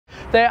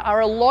There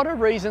are a lot of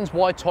reasons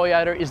why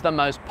Toyota is the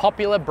most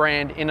popular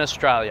brand in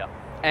Australia,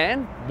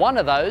 and one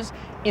of those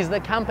is the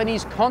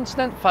company's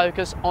constant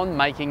focus on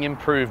making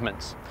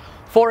improvements.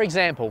 For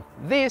example,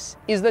 this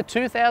is the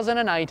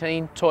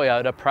 2018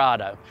 Toyota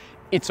Prado.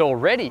 It's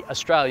already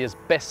Australia's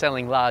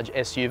best-selling large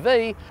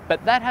SUV,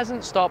 but that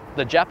hasn't stopped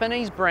the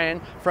Japanese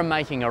brand from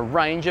making a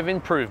range of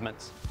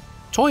improvements.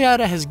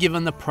 Toyota has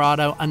given the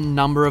Prado a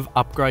number of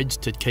upgrades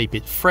to keep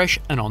it fresh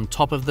and on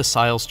top of the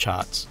sales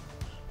charts.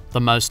 The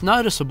most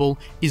noticeable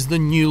is the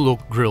new look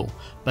grille,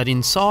 but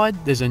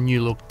inside there's a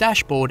new look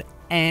dashboard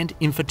and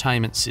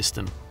infotainment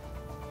system.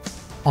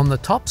 On the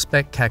top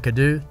spec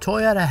Kakadu,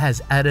 Toyota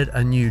has added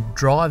a new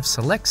Drive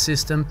Select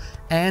system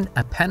and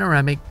a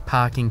panoramic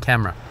parking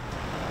camera.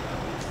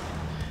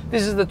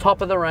 This is the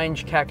top of the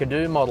range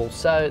Kakadu model,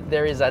 so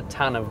there is a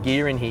ton of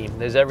gear in here.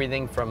 There's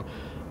everything from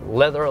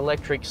leather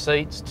electric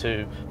seats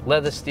to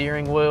leather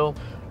steering wheel,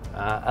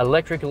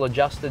 electrical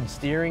adjusted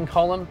steering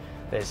column.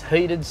 There's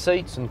heated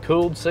seats and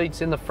cooled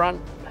seats in the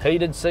front,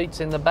 heated seats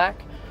in the back.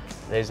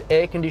 There's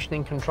air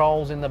conditioning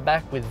controls in the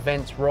back with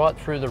vents right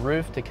through the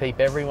roof to keep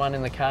everyone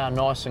in the car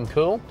nice and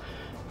cool.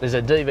 There's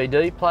a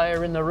DVD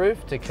player in the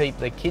roof to keep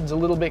the kids a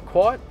little bit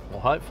quiet,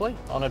 or hopefully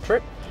on a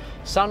trip.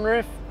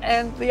 Sunroof,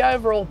 and the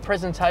overall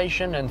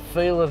presentation and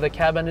feel of the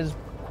cabin is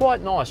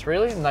quite nice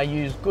really, and they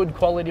use good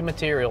quality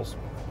materials.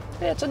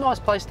 Yeah, it's a nice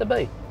place to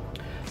be.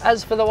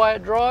 As for the way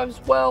it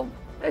drives, well,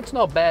 it's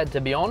not bad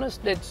to be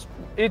honest.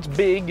 It's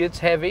big, it's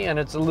heavy, and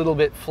it's a little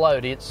bit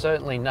floaty. It's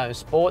certainly no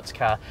sports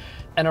car.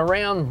 And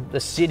around the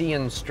city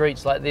and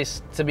streets like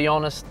this, to be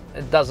honest,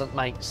 it doesn't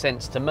make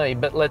sense to me.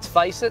 But let's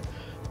face it,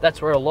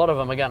 that's where a lot of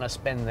them are going to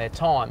spend their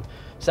time.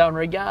 So in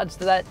regards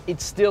to that,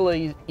 it still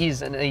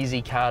is an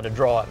easy car to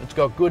drive. It's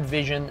got good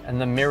vision and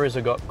the mirrors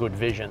have got good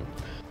vision.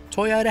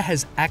 Toyota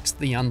has axed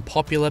the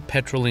unpopular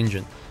petrol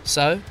engine,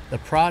 so the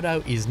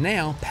Prado is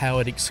now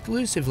powered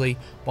exclusively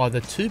by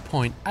the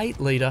 2.8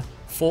 litre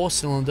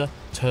 4-cylinder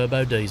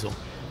turbo diesel.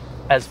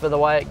 As for the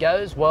way it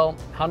goes, well,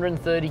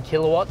 130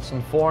 kilowatts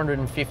and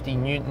 450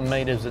 newton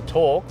meters of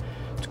torque.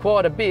 It's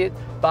quite a bit,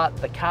 but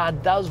the car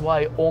does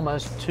weigh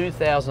almost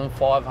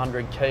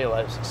 2,500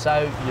 kilos,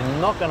 so you're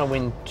not going to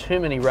win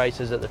too many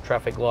races at the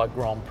Traffic Light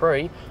Grand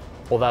Prix,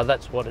 although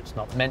that's what it's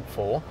not meant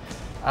for.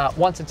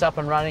 Once it's up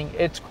and running,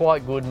 it's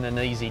quite good and an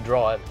easy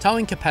drive.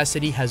 Towing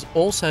capacity has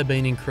also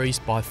been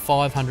increased by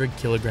 500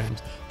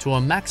 kilograms to a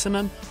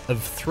maximum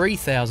of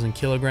 3,000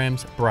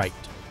 kilograms braked.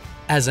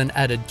 As an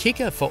added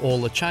kicker for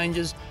all the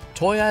changes,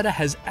 Toyota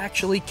has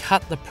actually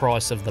cut the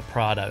price of the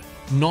Prado,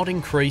 not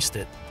increased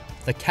it.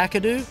 The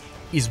Kakadu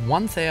is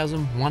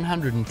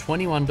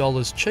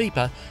 $1,121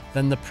 cheaper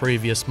than the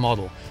previous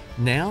model,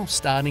 now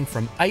starting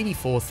from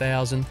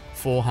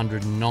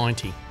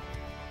 $84,490.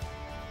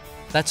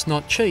 That's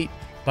not cheap,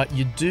 but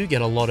you do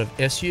get a lot of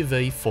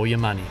SUV for your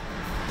money.